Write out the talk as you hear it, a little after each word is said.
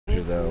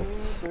though.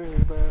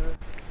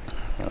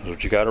 That's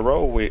what you gotta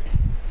roll with.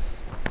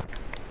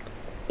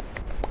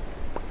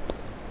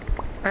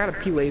 I got a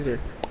P laser.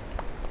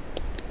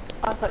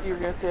 I thought you were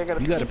gonna say I got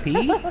a You got a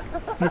pee?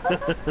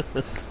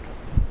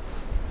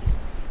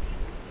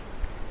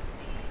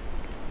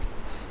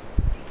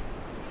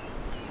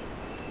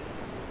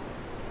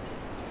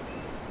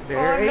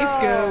 There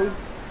Ace goes.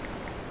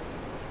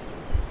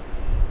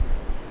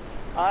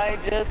 I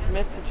just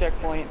missed the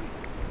checkpoint.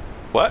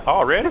 What?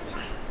 Already?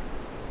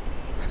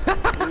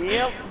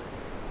 Yep.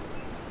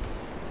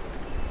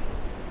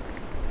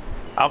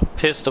 I'm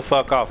pissed the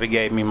fuck off. He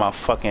gave me my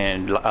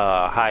fucking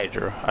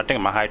Hydra. I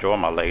think my Hydra or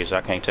my laser.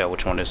 I can't tell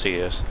which one this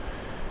is.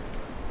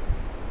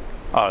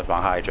 Oh, it's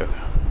my Hydra.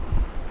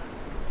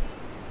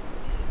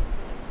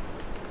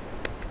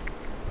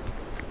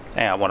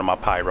 And I wanted my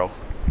Pyro.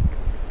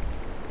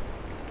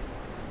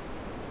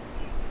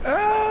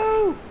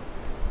 Oh!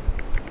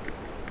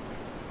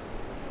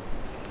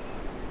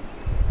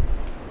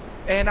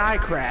 And I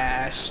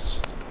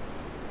crashed.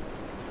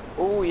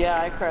 Oh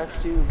yeah, I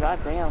crashed too. God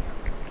damn.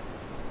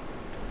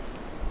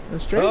 The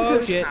straight Oh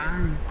to shit!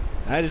 time.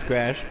 I just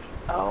crashed.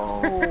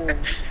 Oh.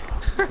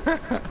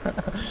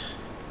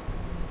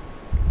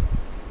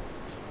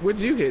 What'd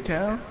you hit,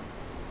 Town?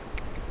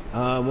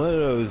 One of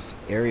those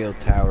aerial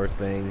tower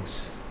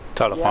things.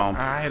 Telephone.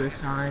 I hit a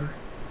sign.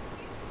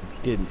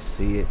 Didn't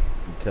see it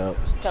until it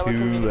was too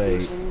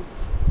late. Telecommunications.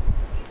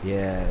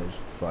 Yeah, it was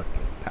fucking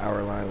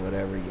power line,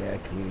 whatever. Yeah,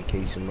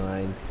 communication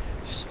line,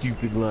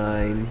 stupid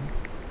line.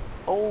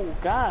 Oh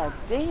god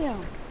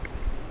damn.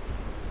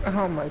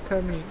 Oh my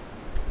tummy.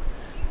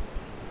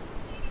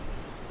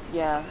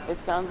 Yeah, it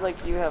sounds like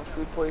you have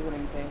food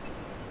poisoning thing.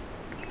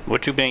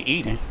 What you been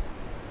eating?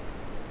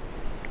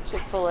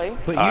 Chick-fil-A?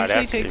 But Ah, usually it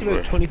that's takes it, about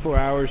weird. 24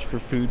 hours for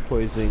food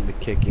poisoning to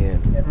kick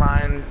in. And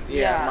mine,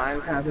 Yeah,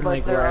 mine's happened but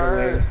like there right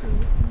are- away. So.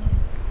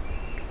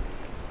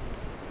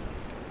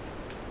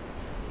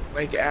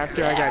 Like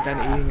after I got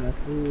done eating my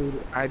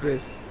food, I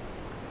just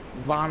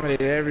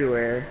vomited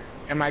everywhere,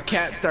 and my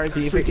cat starts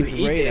See, to if it was freaking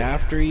eat right it.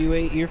 after you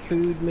ate your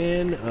food,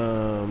 man,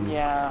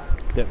 Yeah.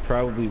 that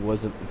probably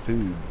wasn't the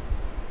food.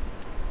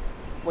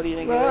 What do you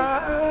think it is?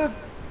 Ah!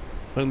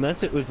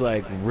 Unless it was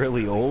like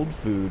really old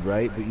food,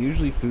 right? But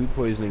usually food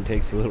poisoning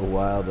takes a little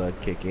while to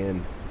kick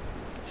in.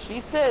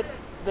 She said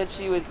that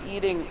she was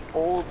eating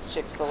old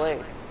Chick-fil-A.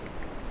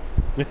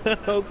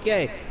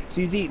 Okay,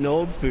 she's eating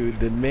old food,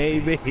 then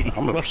maybe.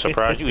 I'm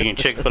surprised you eating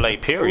Chick-fil-A, I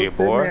was period,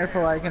 sitting boy. there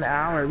for like an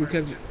hour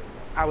because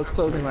I was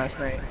closing last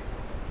night.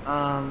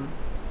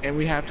 And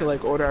we have to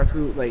like order our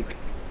food like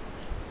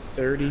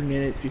 30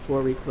 minutes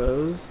before we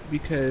close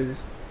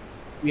because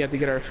we have to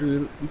get our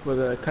food before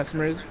the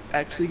customers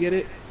actually get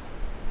it.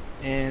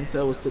 And so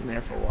I was sitting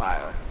there for a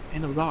while,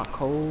 and it was all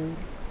cold.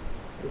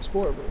 It was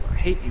horrible. I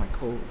hate my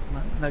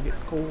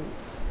nuggets cold.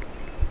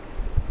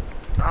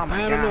 Oh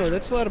my I don't know, gosh.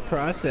 that's a lot of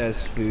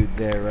processed food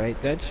there, right?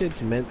 That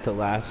shit's meant to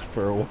last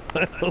for a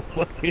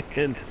while.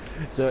 And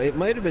so it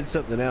might have been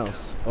something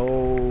else.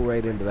 Oh,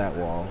 right into that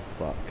wall.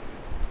 Fuck.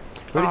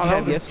 What did Oh, you that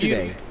have was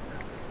yesterday?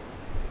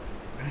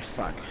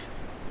 Fuck.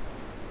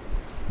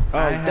 Oh,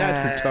 I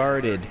that's had-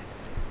 retarded.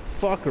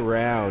 Fuck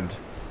around.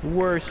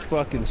 Worst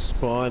fucking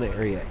spawn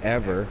area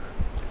ever.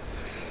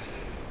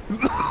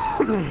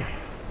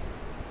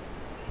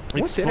 It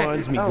What did I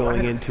spawns do? me Oh, I going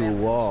had into a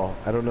sandwich. wall.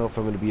 I don't know if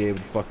I'm going to be able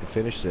to fucking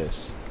finish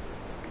this.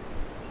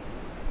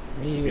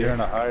 Me If you're in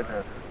either. a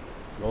Hydra,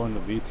 go into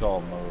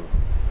VTOL mode.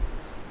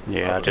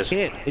 Yeah, I I just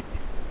can't.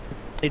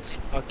 It's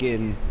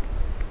fucking...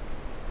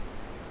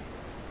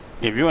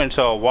 if you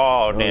into a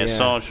wall, Oh, then yeah.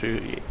 soon as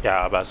you,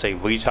 yeah, I about to say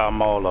VTOL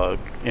mall or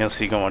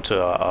NC going to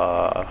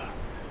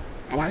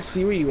Oh, I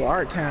see where you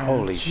are, Town.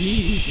 holy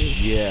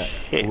Jesus. Yeah.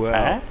 shit, Well,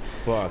 man.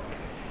 fuck.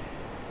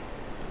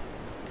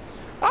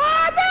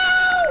 Oh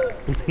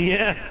no!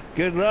 Yeah,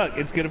 good luck.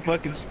 It's gonna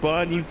fucking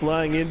spawn you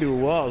flying into a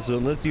wall, so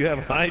unless you have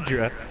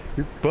Hydra,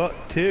 you're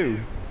fucked too.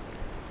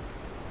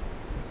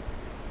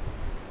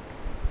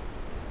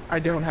 I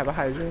don't have a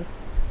Hydra.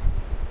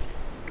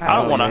 I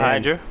don't Oh, want a man.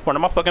 Hydra. One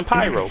of my fucking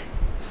Pyro.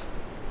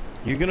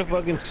 You're gonna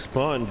fucking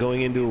spawn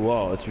going into a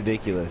wall. It's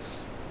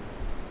ridiculous.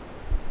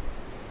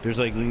 There's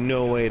like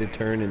no way to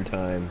turn in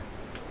time.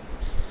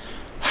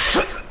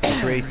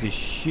 This race is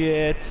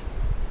shit.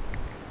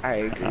 I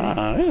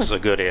agree. This is a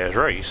good ass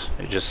race.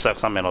 It just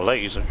sucks I'm in a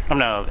laser. I'm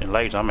not in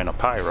laser, I'm in a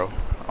Pyro.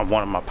 I'm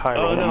one of my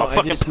Pyro. Oh no, my I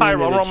fucking just mean Pyro.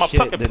 that I'm on it's my shit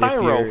fucking that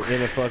Pyro. if you're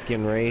in a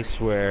fucking race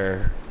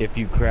where if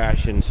you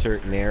crash in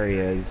certain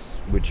areas,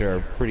 which are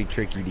pretty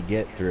tricky to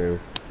get through,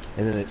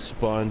 and then it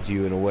spawns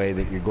you in a way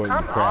that you're going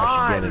Come to crash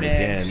on, again and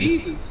man. again,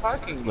 Jesus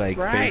fucking like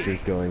Christ. Fake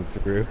is going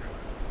through.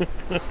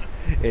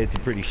 It's a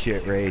pretty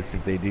shit race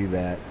if they do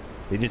that.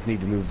 They just need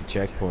to move the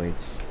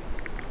checkpoints.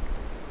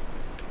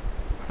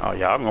 Oh,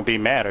 y'all gonna be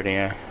madder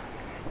then.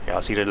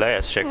 Y'all see the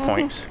last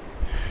checkpoints.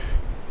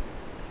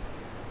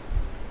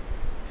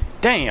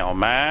 Damn,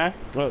 man.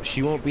 Oh,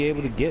 she won't be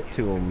able to get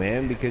to him,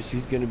 man, because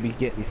she's gonna be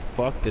getting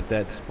fucked at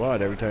that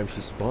spot every time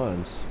she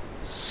spawns.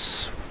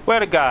 Where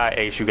the guy,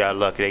 Ace, you got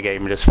lucky they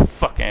gave me this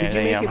fucking Did you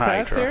make damn it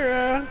past Hydra.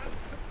 there?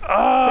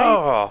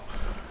 Oh!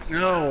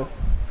 No.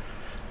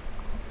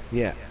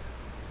 Yeah.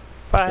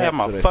 If I had That's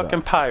my what I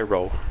fucking thought.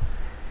 pyro.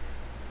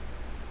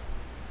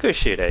 Good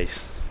shit,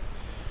 Ace.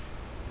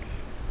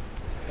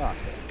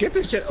 Get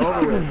this shit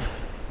over with.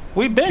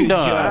 We been Good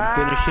done. job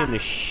finishing the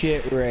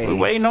shit race. We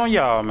waiting on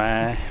y'all,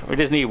 man. We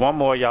just need one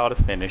more y'all to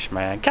finish,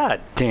 man. God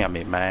damn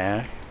it,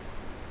 man.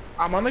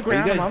 I'm on the Are you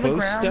ground. I'm guys on the both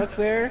ground. stuck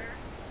there?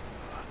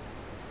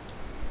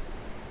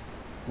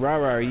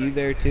 Rara, are you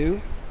there too?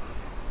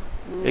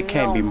 It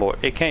can't be No. more.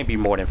 It can't be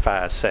more than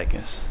 5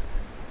 seconds.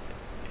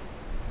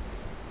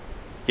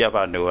 Yep,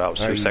 I knew I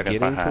was Are 2 you seconds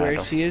getting to behind where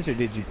them. she is, or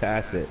did you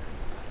pass it?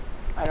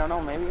 I don't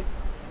know, maybe.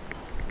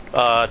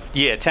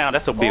 Yeah, town.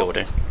 That's a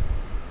building.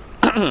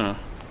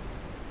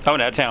 Oh,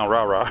 that town,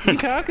 rah. What are you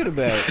talking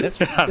about? That's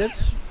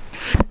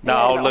No, Yeah,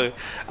 I I was know. look.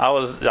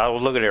 I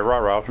was looking at rah.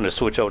 I was gonna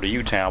switch over to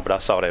U-Town, but I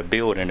saw that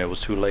building. It was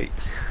too late.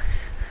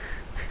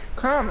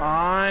 Come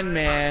on,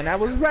 man. I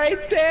was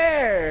right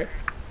there.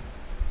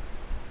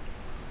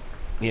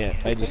 yeah.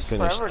 I It just takes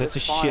finished. forever to That's a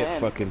spawn shit in.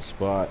 fucking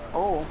spot.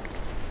 Oh.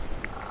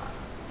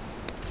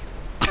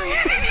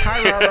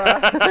 Hi, Rara.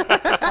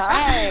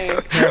 Hi.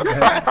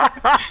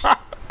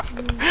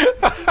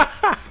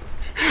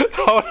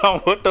 Hold on,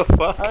 what the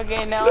fuck?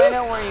 Okay, now I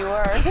know where you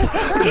are.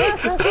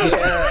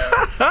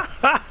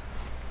 Yeah.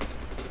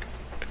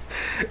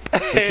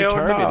 It's a Hell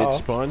target. no. It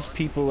spawns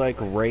people like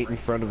right in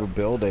front of a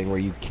building where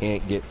you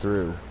can't get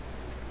through.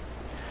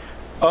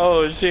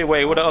 Oh shit!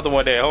 Wait, what the other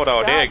one there? Hold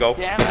on, there you go.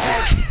 God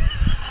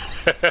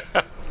damn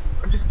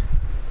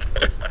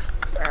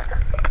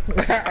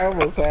it. I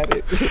almost had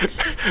it.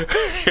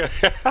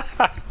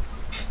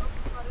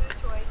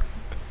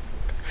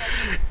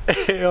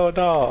 Hell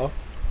no.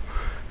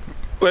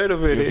 Wait a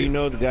minute. If you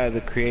know the guy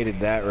that created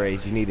that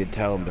race, you need to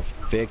tell him to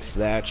fix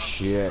that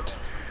shit.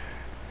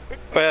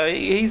 Well,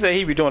 he said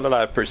he be doing a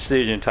lot of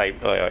precision type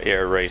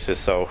air races,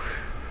 so.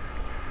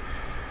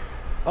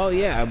 Oh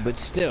yeah, but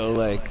still,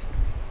 like,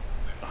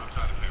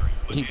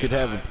 he could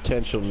have a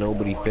potential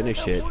nobody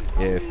finish it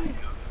if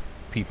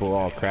people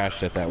all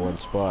crashed at that one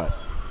spot.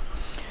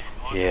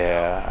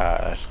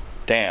 Yeah,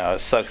 damn, it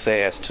sucks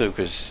ass too,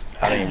 cause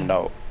I didn't even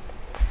know.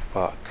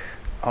 Fuck,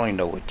 I don't even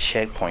know what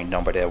checkpoint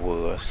number that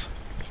was.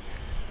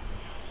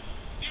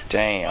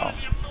 Damn.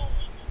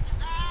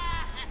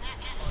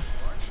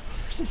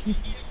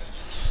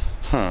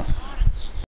 Hmm.